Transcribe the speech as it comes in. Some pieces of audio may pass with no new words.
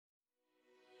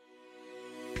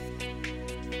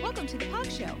Welcome to the POG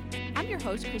Show. I'm your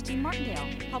host, Christine Martindale,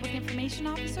 Public Information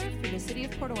Officer for the City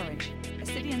of Port Orange, a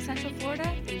city in Central Florida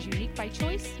that is unique by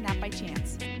choice, not by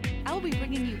chance. I will be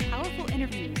bringing you powerful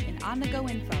interviews and on-the-go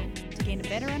info to gain a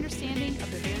better understanding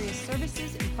of the various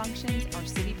services and functions our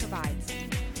city provides.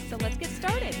 So let's get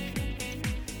started.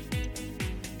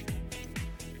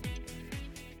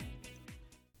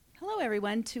 Hello,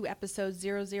 everyone, to episode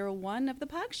 001 of the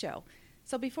POG Show.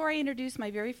 So before I introduce my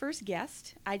very first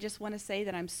guest, I just want to say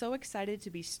that I'm so excited to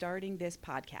be starting this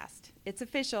podcast. It's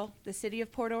official. The city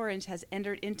of Port Orange has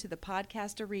entered into the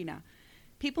podcast arena.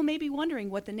 People may be wondering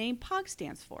what the name POG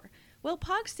stands for. Well,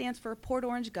 POG stands for Port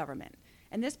Orange Government,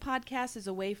 and this podcast is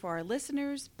a way for our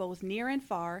listeners, both near and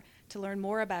far, to learn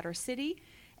more about our city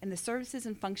and the services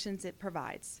and functions it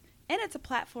provides. And it's a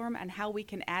platform on how we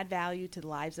can add value to the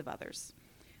lives of others.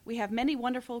 We have many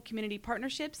wonderful community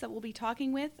partnerships that we'll be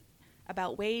talking with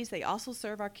about ways they also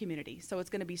serve our community. So it's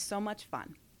going to be so much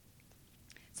fun.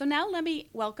 So now let me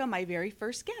welcome my very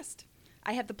first guest.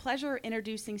 I have the pleasure of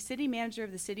introducing City Manager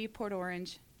of the City of Port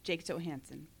Orange, Jake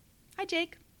Johansson. Hi,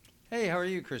 Jake. Hey, how are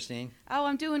you, Christine? Oh,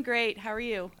 I'm doing great. How are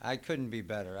you? I couldn't be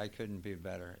better.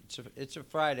 It's a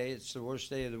Friday. It's the worst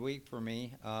day of the week for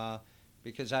me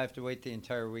because I have to wait the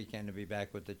entire weekend to be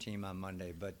back with the team on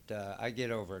Monday. But I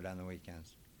get over it on the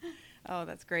weekends. Oh,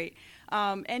 that's great.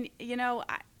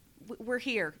 We're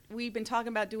here. We've been talking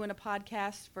about doing a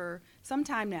podcast for some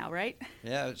time now, right?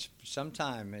 Yeah, it's some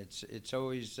time. It's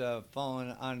always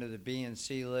fallen onto the B and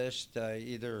C list,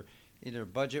 either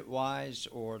budget-wise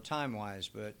or time-wise.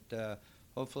 But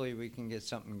hopefully we can get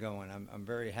something going. I'm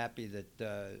very happy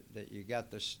that you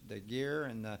got the gear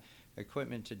and the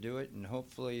equipment to do it, and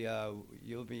hopefully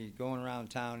you'll be going around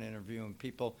town interviewing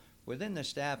people within the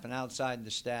staff and outside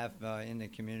the staff in the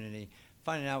community,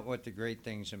 finding out what the great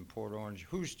things in Port Orange,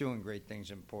 who's doing great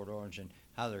things in Port Orange, and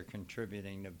how they're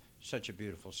contributing to such a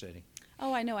beautiful city.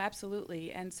 Oh, I know,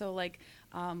 absolutely. And so,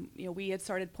 we had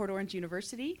started Port Orange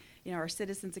University, our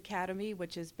Citizens Academy,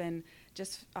 which has been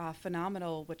just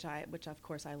phenomenal, which of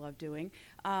course I love doing.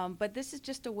 But this is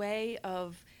just a way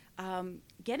of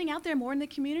getting out there more in the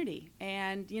community.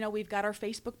 And, we've got our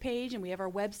Facebook page and we have our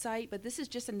website, but this is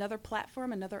just another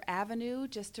platform, another avenue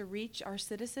just to reach our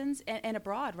citizens and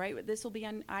abroad, right? This will be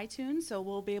on iTunes, so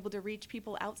we'll be able to reach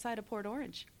people outside of Port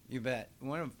Orange. You bet.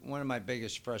 One of my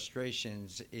biggest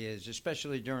frustrations is,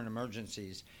 especially during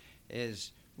emergencies,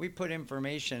 is we put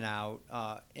information out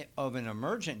of an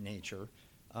emergent nature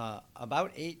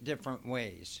about 8 different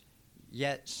ways,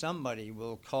 yet somebody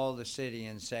will call the city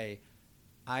and say,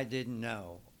 I didn't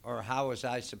know, or how was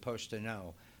I supposed to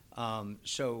know?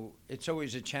 So it's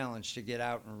always a challenge to get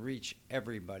out and reach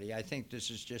everybody. I think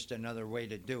this is just another way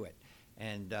to do it.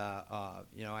 And,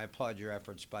 I applaud your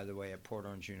efforts, by the way, at Port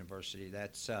Orange University.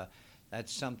 That's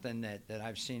something that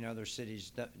I've seen other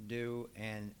cities do,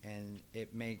 and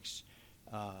it makes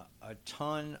a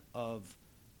ton of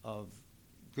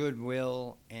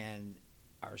goodwill, and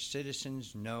our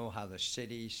citizens know how the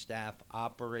city staff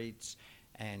operates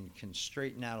and can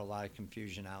straighten out a lot of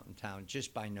confusion out in town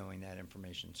just by knowing that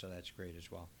information. So that's great as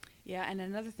well. Yeah, and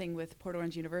another thing with Port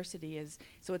Orange University is,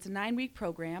 so it's a 9-week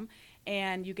program,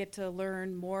 and you get to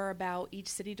learn more about each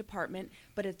city department,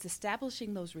 but it's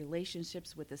establishing those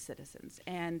relationships with the citizens.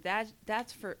 And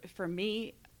that's for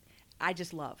me, I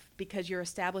just love, because you're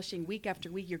establishing week after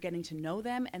week, you're getting to know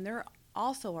them, and they're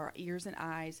also our ears and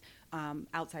eyes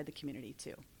outside the community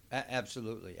too.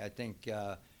 Absolutely. I think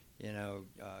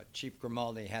Chief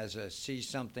Grimaldi has a see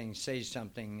something, say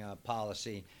something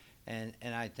policy, and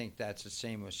I think that's the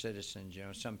same with citizens.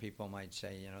 Some people might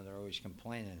say, they're always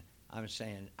complaining. I'm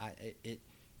saying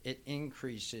it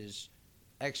increases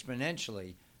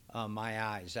exponentially my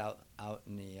eyes out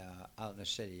in the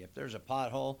city. If there's a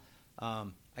pothole,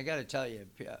 I got to tell you,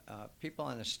 people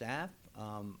on the staff,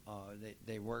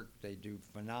 they work, they do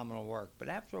phenomenal work. But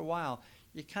after a while,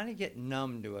 you kind of get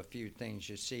numb to a few things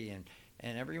you see,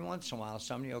 and every once in a while,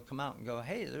 somebody will come out and go,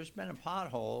 hey, there's been a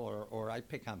pothole, or I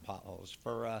pick on potholes,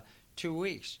 for 2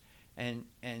 weeks. And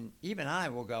even I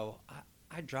will go,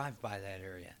 I drive by that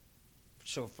area.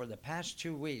 So for the past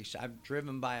 2 weeks, I've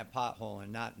driven by a pothole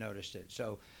and not noticed it.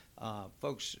 So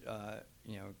folks,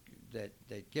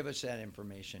 that give us that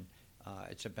information,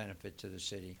 it's a benefit to the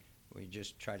city. We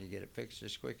just try to get it fixed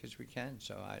as quick as we can.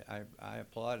 So I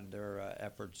applaud their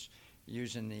efforts.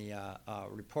 Using the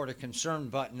report a concern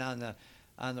button on the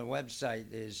website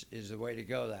is the way to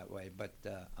go that way. But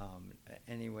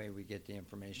any way we get the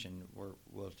information,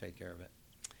 we'll take care of it.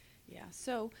 Yeah.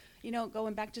 So,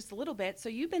 going back just a little bit, so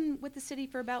you've been with the city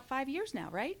for about 5 years now,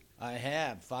 right? I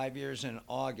have. 5 years in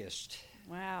August.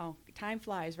 Wow. Time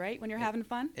flies, right? When you're having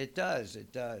fun? It does.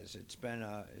 It does. It's been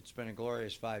a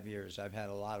glorious 5 years. I've had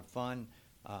a lot of fun.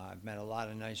 I've met a lot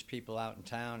of nice people out in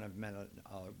town. I've met a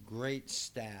great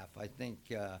staff. I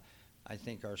think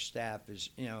our staff is.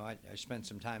 I spent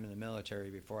some time in the military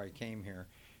before I came here,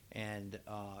 and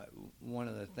one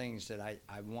of the things that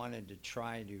I wanted to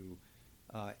try to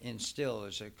instill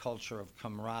is a culture of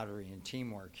camaraderie and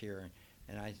teamwork here,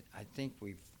 and I think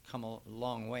we've come a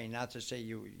long way. Not to say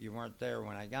you weren't there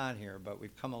when I got here, but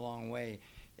we've come a long way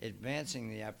advancing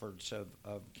the efforts of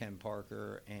Ken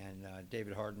Parker and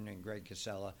David Harden and Greg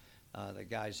Casella, the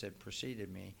guys that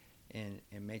preceded me, in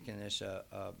making this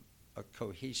a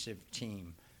cohesive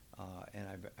team, and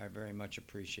I very much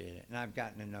appreciate it. And I've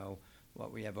gotten to know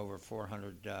we have over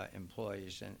 400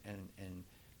 employees, and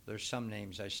there's some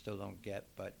names I still don't get,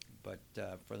 but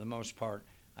for the most part,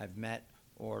 I've met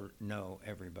or know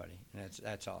everybody, and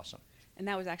that's awesome. And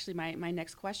that was actually my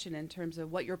next question in terms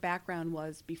of what your background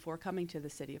was before coming to the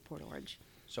city of Port Orange.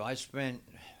 So I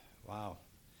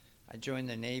joined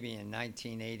the Navy in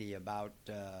 1980, about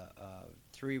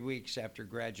 3 weeks after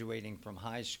graduating from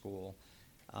high school,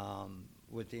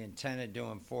 with the intent of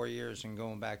doing 4 years and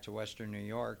going back to Western New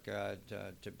York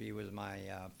to be with my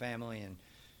family and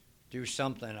do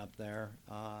something up there.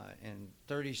 And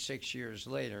 36 years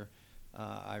later,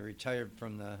 I retired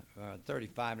from the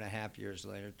 35 and a half years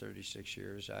later, 36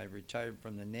 years. I retired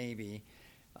from the Navy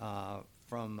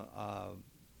from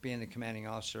being the commanding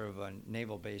officer of a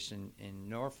naval base in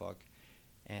Norfolk.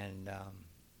 And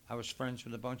I was friends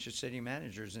with a bunch of city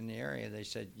managers in the area. They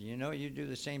said, you do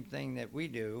the same thing that we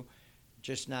do,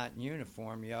 just not in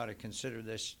uniform. You ought to consider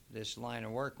this line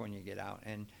of work when you get out.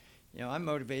 And, I'm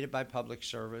motivated by public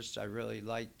service. I really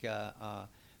like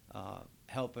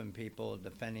helping people,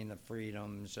 defending the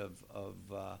freedoms of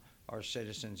our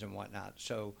citizens and whatnot.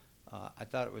 So I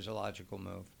thought it was a logical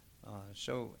move.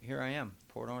 So here I am.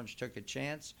 Port Orange took a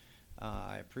chance.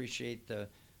 I appreciate the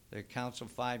council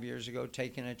 5 years ago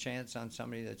taking a chance on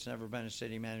somebody that's never been a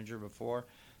city manager before.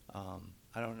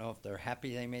 I don't know if they're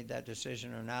happy they made that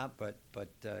decision or not, but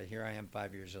here I am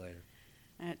 5 years later.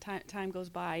 Time goes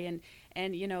by,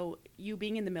 and you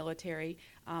being in the military,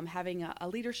 having a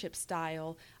leadership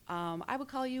style, I would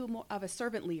call you more of a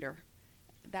servant leader.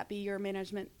 Would that be your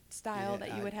management style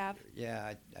that you would have?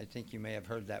 Yeah, I think you may have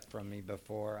heard that from me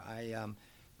before.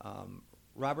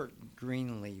 Robert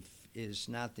Greenleaf is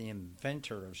not the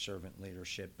inventor of servant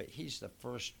leadership, but he's the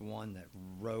first one that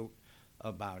wrote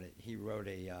about it. He wrote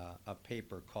a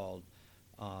paper called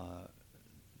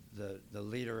 "The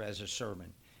Leader as a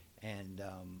Servant." And,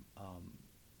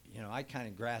 I kind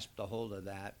of grasped a hold of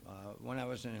that when I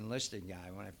was an enlisted guy,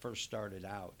 when I first started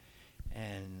out.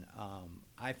 And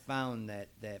I found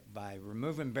that by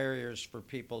removing barriers for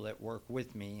people that work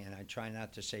with me, and I try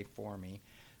not to say for me,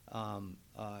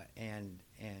 and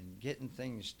getting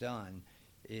things done,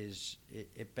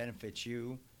 it benefits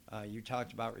you. You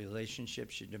talked about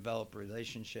relationships. You develop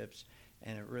relationships,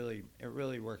 and it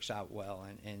really works out well.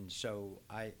 And so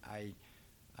I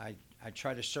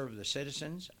try to serve the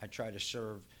citizens, I try to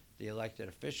serve the elected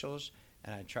officials,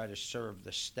 and I try to serve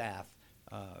the staff,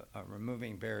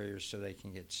 removing barriers so they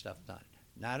can get stuff done.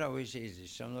 Not always easy.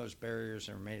 Some of those barriers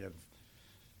are made of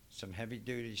some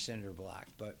heavy-duty cinder block,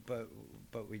 but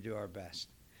we do our best.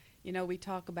 We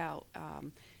talk about,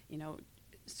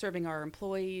 serving our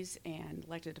employees and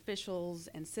elected officials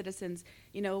and citizens.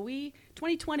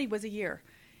 2020 was a year,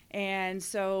 and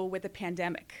so with the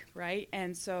pandemic, right?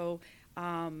 And so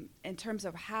in terms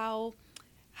of how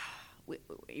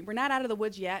we're not out of the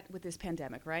woods yet with this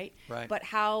pandemic, right? Right. But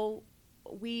how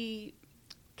we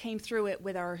came through it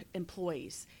with our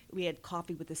employees. We had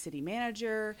coffee with the city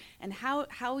manager, and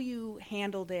how you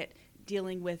handled it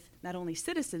dealing with not only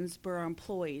citizens but our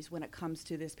employees when it comes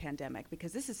to this pandemic,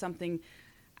 because this is something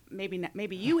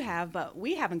maybe you have, but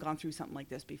we haven't gone through something like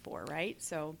this before, right?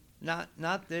 So not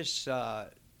this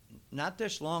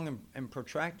long and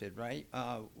protracted, right?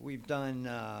 We've done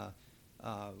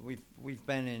we've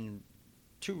been in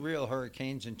 2 real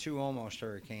hurricanes and 2 almost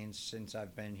hurricanes since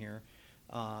I've been here,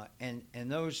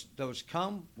 and those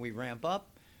come, we ramp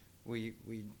up, we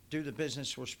do the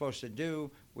business we're supposed to do,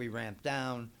 we ramp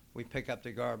down, we pick up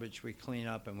the garbage, we clean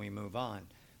up, and we move on.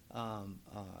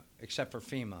 Except for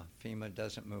FEMA. FEMA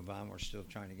doesn't move on. We're still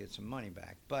trying to get some money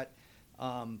back. But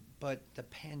the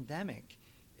pandemic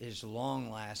is long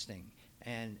lasting,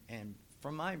 and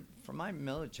from my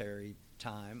military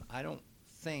time, I don't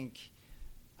think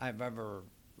I've ever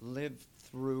lived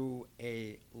through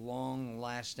a long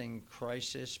lasting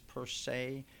crisis per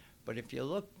se. But if you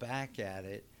look back at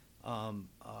it,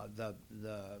 the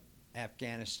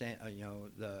Afghanistan,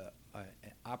 the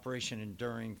Operation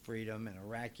Enduring Freedom and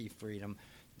Iraqi Freedom,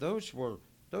 those were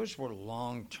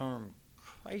long-term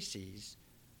crises,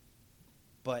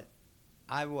 but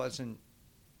I wasn't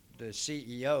the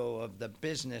CEO of the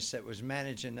business that was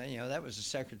managing. That was the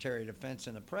Secretary of Defense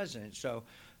and the President. So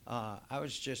I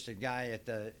was just a guy at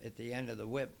the end of the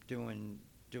whip doing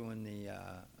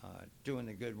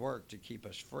the good work to keep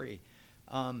us free.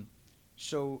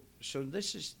 So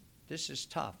this is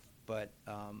tough. But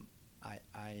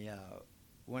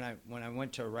when I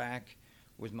went to Iraq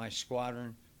with my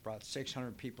squadron, brought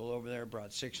 600 people over there,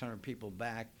 brought 600 people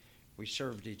back. We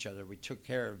served each other. We took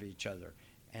care of each other.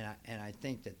 And I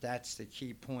think that's the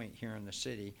key point here in the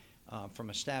city from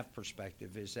a staff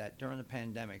perspective, is that during the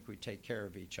pandemic we take care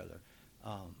of each other.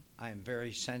 I am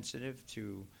very sensitive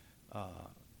to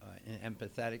and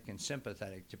empathetic and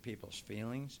sympathetic to people's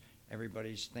feelings.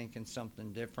 Everybody's thinking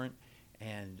something different,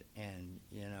 and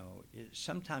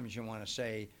sometimes you want to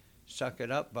say, "Suck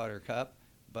it up, Buttercup,"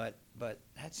 but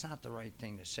that's not the right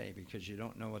thing to say, because you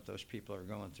don't know what those people are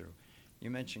going through. You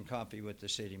mentioned coffee with the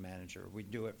city manager. We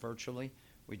do it virtually.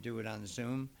 We do it on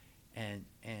Zoom, and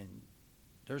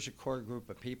there's a core group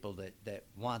of people that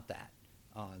want that,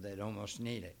 that almost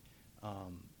need it.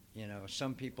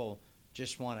 Some people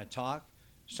just want to talk.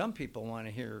 Some people want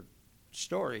to hear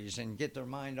stories and get their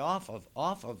mind off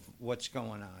of what's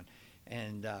going on.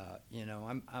 And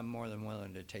I'm more than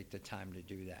willing to take the time to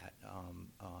do that.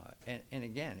 And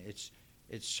again, it's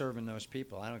serving those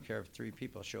people. I don't care if 3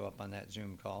 people show up on that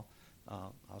Zoom call.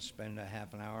 I'll spend a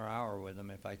half an hour with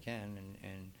them if I can,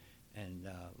 and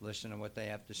listen to what they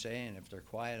have to say. And if they're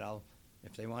quiet,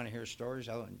 if they want to hear stories,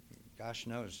 gosh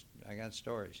knows, I got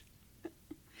stories.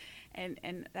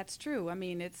 And that's true. I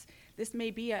mean, this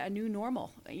may be a new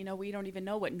normal. We don't even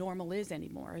know what normal is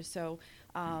anymore. So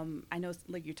I know,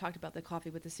 like you talked about the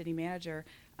coffee with the city manager.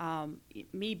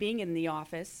 Me being in the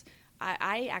office,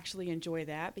 I actually enjoy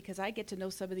that, because I get to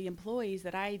know some of the employees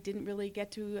that I didn't really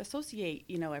get to associate,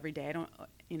 every day. I don't,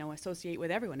 associate with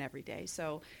everyone every day.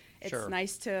 So it's Sure.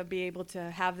 nice to be able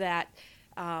to have that.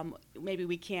 Maybe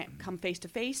we can't come face to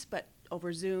face, but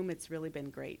over Zoom, it's really been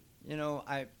great.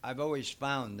 I've always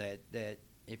found that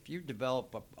if you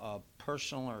develop a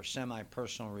personal or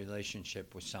semi-personal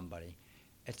relationship with somebody,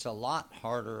 it's a lot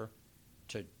harder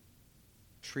to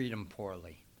treat them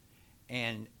poorly.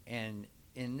 And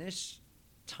in this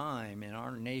time in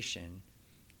our nation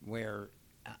where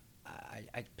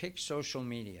I pick social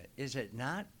media, is it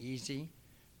not easy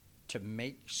to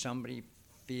make somebody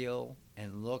feel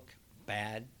and look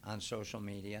bad on social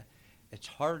media? It's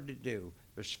hard to do.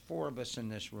 There's 4 of us in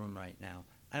this room right now.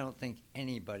 I don't think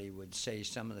anybody would say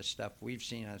some of the stuff we've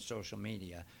seen on social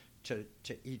media to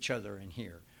each other in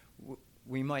here.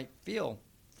 We might feel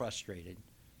frustrated,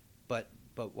 but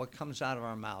what comes out of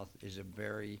our mouth is a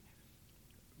very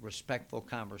respectful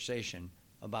conversation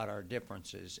about our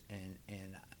differences,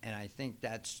 and I think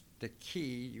that's the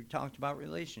key. You talked about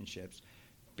relationships.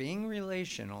 Being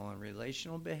relational and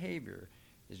relational behavior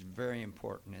is very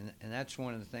important, and that's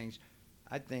one of the things.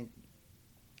 I think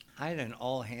I had an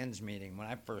all-hands meeting when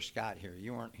I first got here.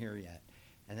 You weren't here yet.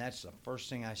 And that's the first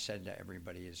thing I said to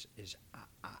everybody is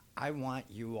I want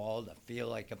you all to feel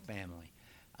like a family.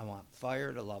 I want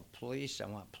fire to love police. I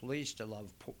want police to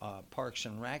love Parks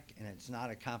and Rec. And it's not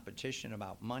a competition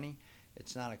about money.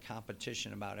 It's not a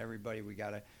competition about everybody. We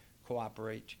got to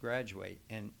cooperate to graduate.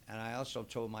 And I also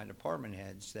told my department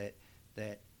heads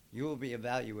that you will be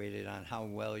evaluated on how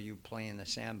well you play in the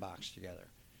sandbox together.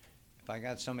 If I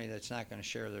got somebody that's not going to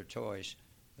share their toys,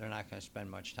 they're not going to spend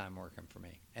much time working for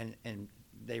me. And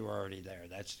they were already there.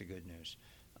 That's the good news.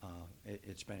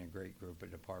 It's been a great group of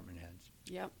department heads.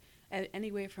 Yep.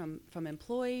 Anyway, from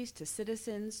employees to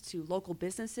citizens to local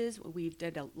businesses. We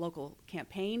did a local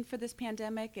campaign for this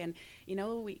pandemic, and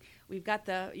we've got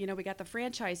the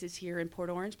franchises here in Port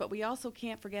Orange, but we also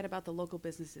can't forget about the local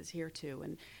businesses here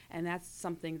too, and that's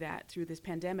something that through this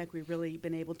pandemic we've really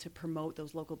been able to promote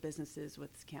those local businesses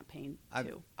with this campaign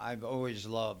too. I've always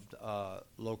loved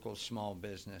local small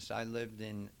business. I lived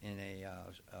in a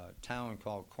town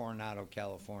called Coronado,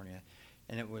 California,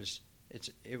 and it was.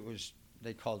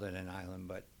 They called it an island,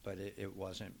 but it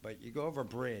wasn't. But you go over a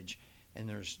bridge, and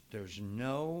there's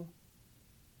no.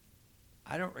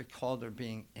 I don't recall there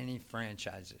being any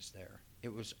franchises there.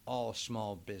 It was all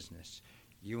small business.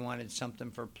 You wanted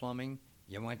something for plumbing,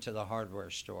 you went to the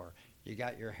hardware store. You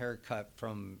got your hair cut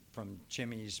from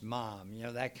Jimmy's mom,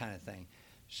 that kind of thing.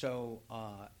 So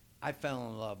I fell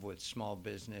in love with small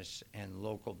business and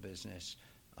local business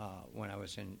when I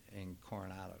was in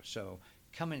Coronado. So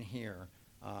coming here.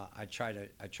 I try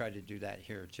to do that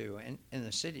here too, and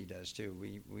the city does too.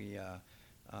 We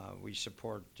we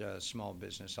support small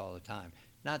business all the time.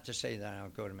 Not to say that I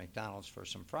don't go to McDonald's for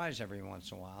some fries every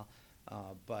once in a while,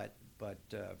 but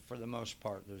for the most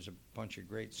part, there's a bunch of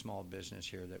great small business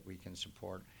here that we can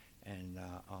support. And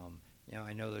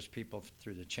I know those people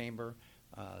through the chamber,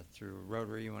 through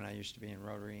Rotary when I used to be in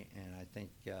Rotary, and I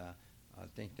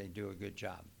think they do a good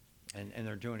job, and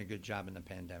they're doing a good job in the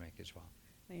pandemic as well.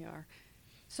 They are.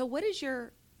 So, what is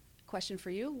your question for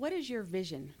you? What is your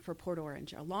vision for Port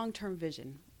Orange? A long-term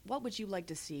vision. What would you like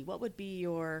to see? What would be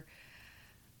your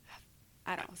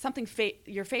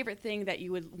your favorite thing that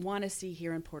you would want to see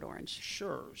here in Port Orange?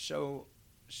 Sure. So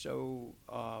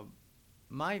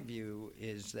my view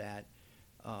is that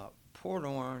Port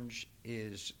Orange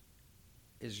is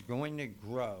going to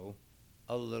grow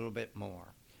a little bit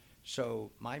more.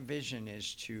 So my vision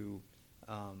is to,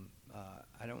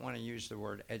 I don't want to use the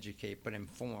word educate, but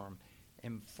inform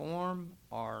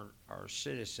our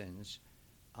citizens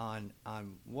on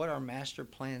what our master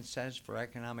plan says for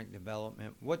economic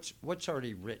development, what's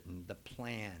already written, the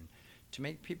plan, to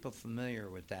make people familiar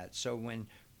with that. So when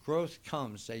growth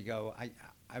comes, they go,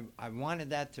 I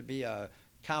wanted that to be a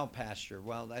cow pasture.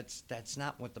 Well, that's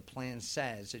not what the plan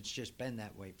says. It's just been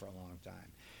that way for a long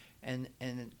time. And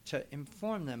to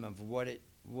inform them of what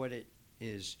it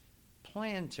is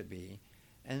planned to be,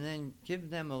 and then give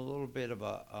them a little bit of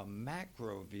a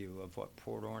macro view of what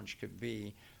Port Orange could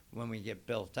be when we get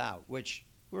built out, which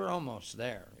we're almost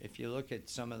there. If you look at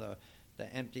some of the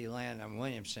empty land on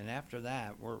Williamson, after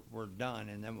that we're done,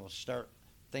 and then we'll start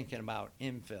thinking about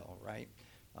infill, right?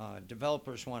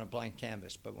 Developers want a blank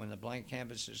canvas, but when the blank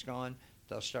canvas is gone,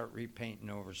 they'll start repainting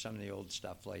over some of the old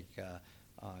stuff, like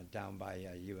down by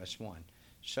US 1.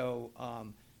 So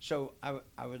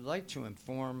I would like to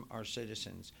inform our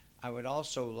citizens. I would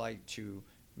also like to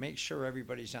make sure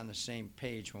everybody's on the same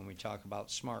page when we talk about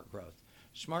smart growth.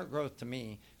 Smart growth to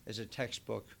me is a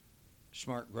textbook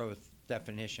smart growth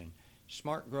definition.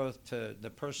 Smart growth to the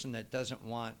person that doesn't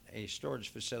want a storage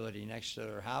facility next to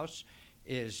their house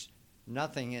is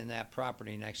nothing in that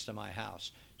property next to my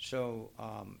house. So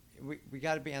we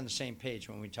got to be on the same page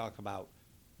when we talk about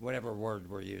whatever word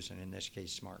we're using, in this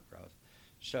case, smart growth.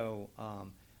 So,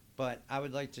 but I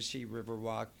would like to see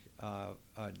Riverwalk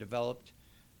developed.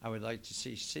 I would like to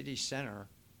see City Center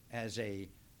as a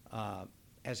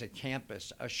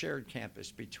campus, a shared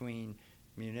campus between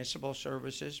municipal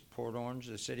services, Port Orange,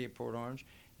 the city of Port Orange,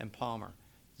 and Palmer.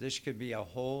 This could be a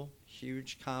whole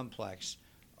huge complex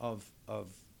of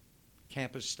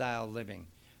campus-style living,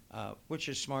 which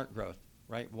is smart growth,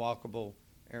 right? Walkable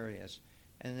areas,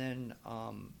 and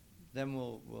then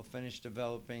we'll finish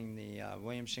developing the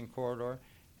Williamson corridor,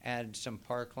 add some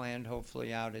parkland,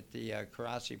 hopefully out at the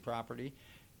Karasi property,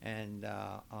 and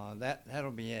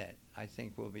that'll be it. I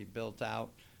think we'll be built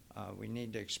out. We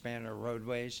need to expand our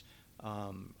roadways,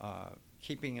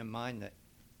 keeping in mind that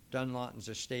Dunlawton's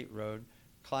a state road,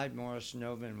 Clyde, Morris,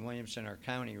 Nova, and Williamson are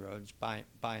county roads by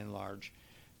and large,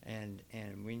 and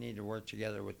we need to work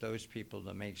together with those people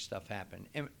to make stuff happen,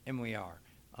 and we are,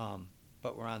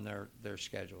 but we're on their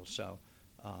schedule. So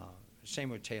same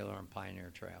with Taylor and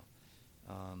Pioneer Trail.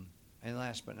 And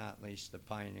last but not least, the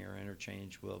Pioneer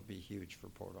interchange will be huge for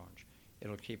Port Orange.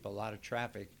 It'll keep a lot of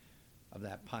traffic of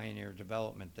that Pioneer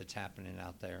development that's happening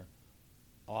out there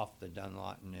off the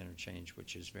Dunlawton interchange,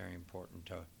 which is very important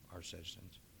to our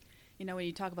citizens. You know, when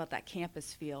you talk about that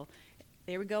campus feel,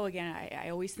 there we go again. I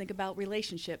always think about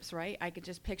relationships, right? I could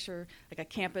just picture like a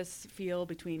campus feel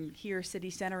between here,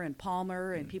 City Center, and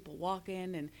Palmer, and people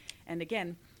walking, and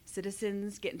again,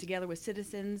 citizens getting together with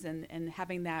citizens and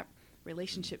having that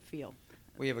relationship feel.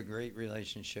 We have a great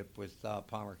relationship with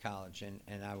Palmer College,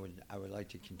 and I would like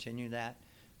to continue that.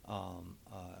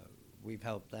 We've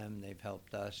helped them, they've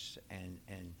helped us,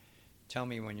 and tell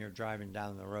me when you're driving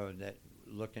down the road that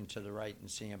looking to the right and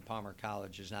seeing Palmer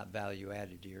College is not value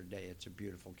added to your day. It's a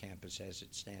beautiful campus as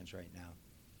it stands right now.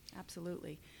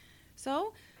 Absolutely.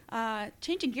 So,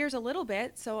 changing gears a little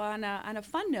bit, so on a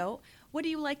fun note, what do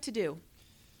you like to do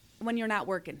when you're not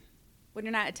working, when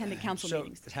you're not attending council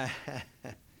meetings?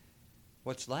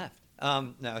 What's left?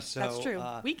 No, so that's true.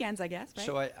 Weekends, I guess, right?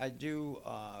 So I do.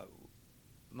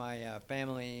 My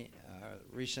family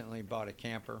recently bought a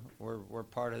camper. We're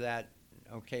part of that.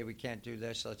 Okay, we can't do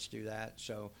this. Let's do that.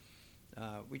 So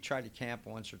we try to camp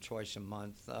once or twice a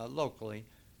month locally,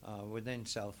 within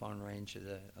cell phone range of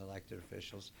the elected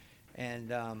officials.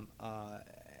 And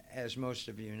as most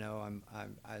of you know,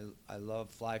 I love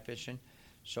fly fishing.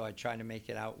 So I try to make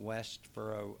it out west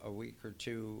for a week or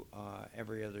two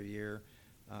every other year.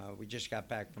 We just got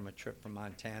back from a trip from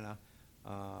Montana.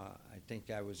 I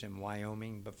think I was in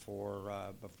Wyoming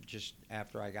before just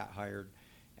after I got hired,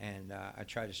 and I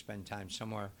try to spend time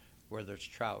somewhere where there's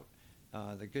trout.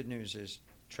 The good news is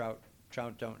trout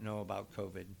don't know about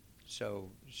COVID, so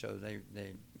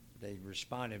they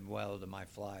responded well to my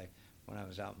fly when I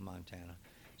was out in Montana.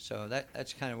 So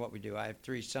that's kind of what we do. I have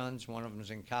 3 sons. One of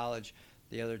them's in college.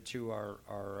 The other 2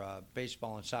 are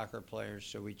baseball and soccer players,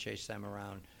 so we chase them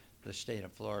around the state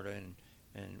of Florida,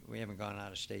 and we haven't gone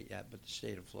out of state yet, but the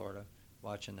state of Florida,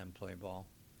 watching them play ball.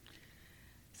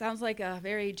 Sounds like a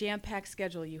very jam-packed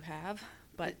schedule you have,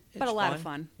 but a It's lot of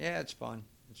fun. Yeah, it's fun.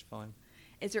 It's fun.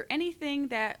 Is there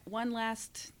anything one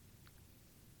last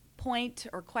point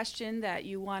or question that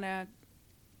you want to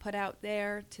put out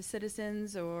there to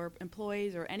citizens or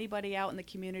employees or anybody out in the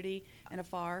community and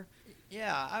afar?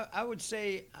 Yeah, I would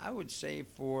say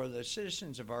for the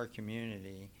citizens of our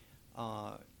community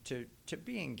to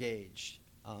be engaged.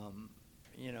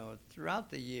 Throughout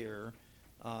the year,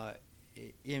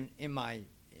 in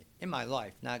my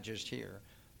life, not just here,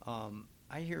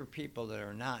 I hear people that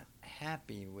are not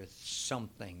happy with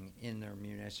something in their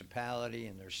municipality,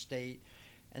 in their state,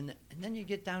 and then you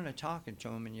get down to talking to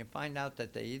them, and you find out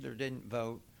that they either didn't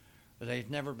vote, or they've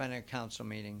never been at a council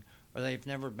meeting, or they've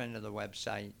never been to the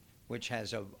website, which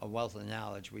has a wealth of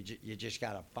knowledge. You just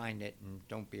got to find it, and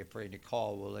don't be afraid to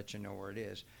call. We'll let you know where it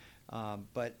is.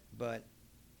 But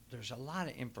there's a lot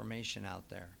of information out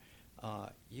there.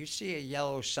 You see a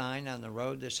yellow sign on the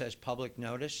road that says public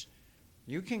notice,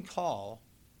 you can call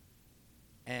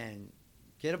and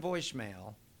get a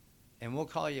voicemail, and we'll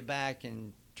call you back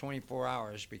in 24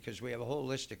 hours because we have a whole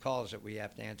list of calls that we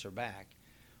have to answer back.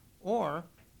 Or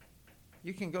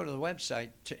you can go to the website,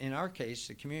 in our case,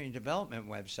 the community development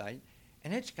website,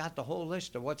 and it's got the whole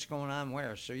list of what's going on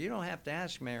where. So you don't have to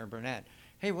ask Mayor Burnett,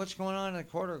 hey, what's going on in the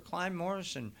quarter of Klein,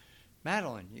 Morris, and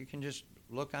Madeline? You can just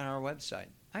look on our website.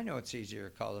 I know it's easier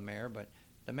to call the mayor, but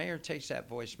the mayor takes that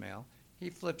voicemail. He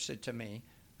flips it to me.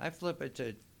 I flip it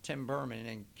to Tim Berman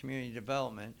in community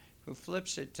development, who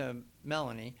flips it to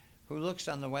Melanie, who looks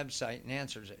on the website and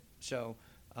answers it. So,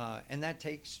 and that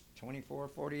takes 24,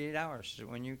 48 hours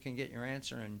when you can get your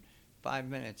answer in 5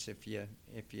 minutes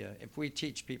if we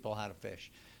teach people how to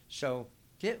fish. So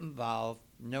get involved,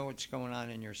 know what's going on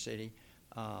in your city,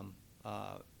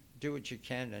 do what you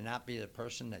can to not be the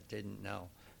person that didn't know.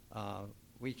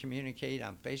 We communicate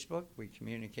on Facebook, we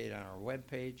communicate on our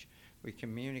webpage, we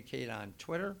communicate on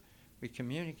Twitter, we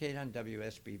communicate on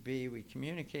WSBB, we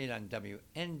communicate on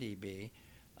WNDB.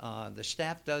 The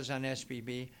staff does on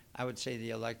SBB. I would say the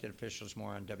elected officials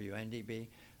more on WNDB,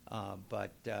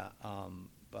 but a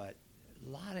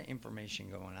lot of information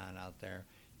going on out there.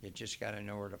 You just got to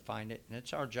know where to find it, and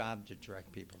it's our job to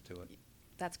direct people to it.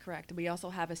 That's correct. We also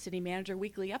have a city manager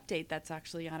weekly update that's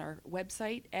actually on our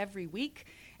website every week,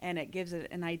 and it gives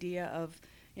it an idea of,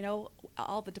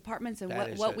 all the departments and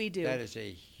what we do. That is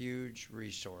a huge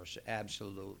resource,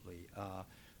 absolutely.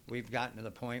 We've gotten to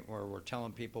the point where we're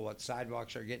telling people what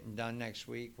sidewalks are getting done next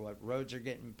week, what roads are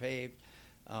getting paved,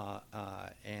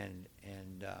 and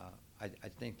I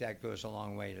think that goes a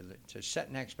long way to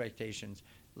setting expectations,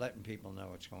 letting people know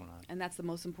what's going on. And that's the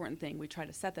most important thing. We try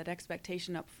to set that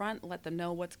expectation up front, let them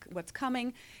know what's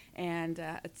coming, and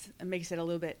it makes it a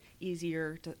little bit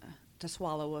easier to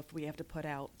swallow if we have to put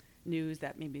out news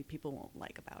that maybe people won't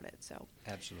like about it. So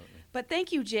absolutely. But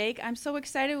thank you, Jake. I'm so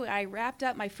excited. I wrapped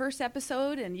up my first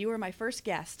episode, and you were my first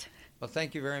guest. Well,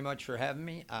 thank you very much for having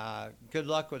me. Good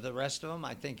luck with the rest of them.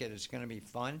 I think it is going to be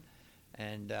fun,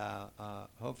 and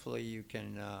hopefully you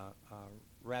can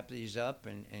wrap these up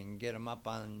and get them up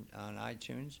on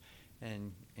iTunes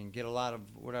and get a lot of,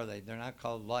 what are they? They're not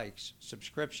called likes,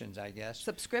 subscriptions, I guess.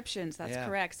 Subscriptions, that's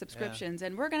correct, subscriptions. Yeah.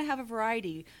 And we're going to have a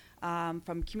variety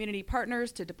from community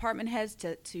partners to department heads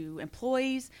to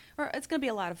employees. It's going to be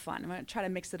a lot of fun. I'm going to try to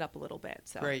mix it up a little bit.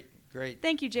 So Great.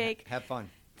 Thank you, Jake. Have fun.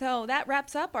 So that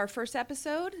wraps up our first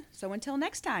episode. So until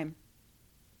next time.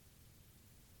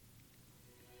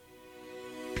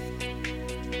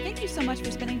 Thank you so much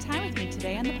for spending time with me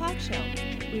today on The Pod Show.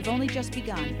 We've only just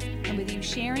begun, and with you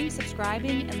sharing,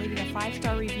 subscribing, and leaving a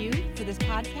 5-star review for this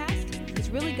podcast is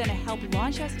really going to help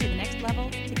launch us to the next level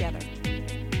together.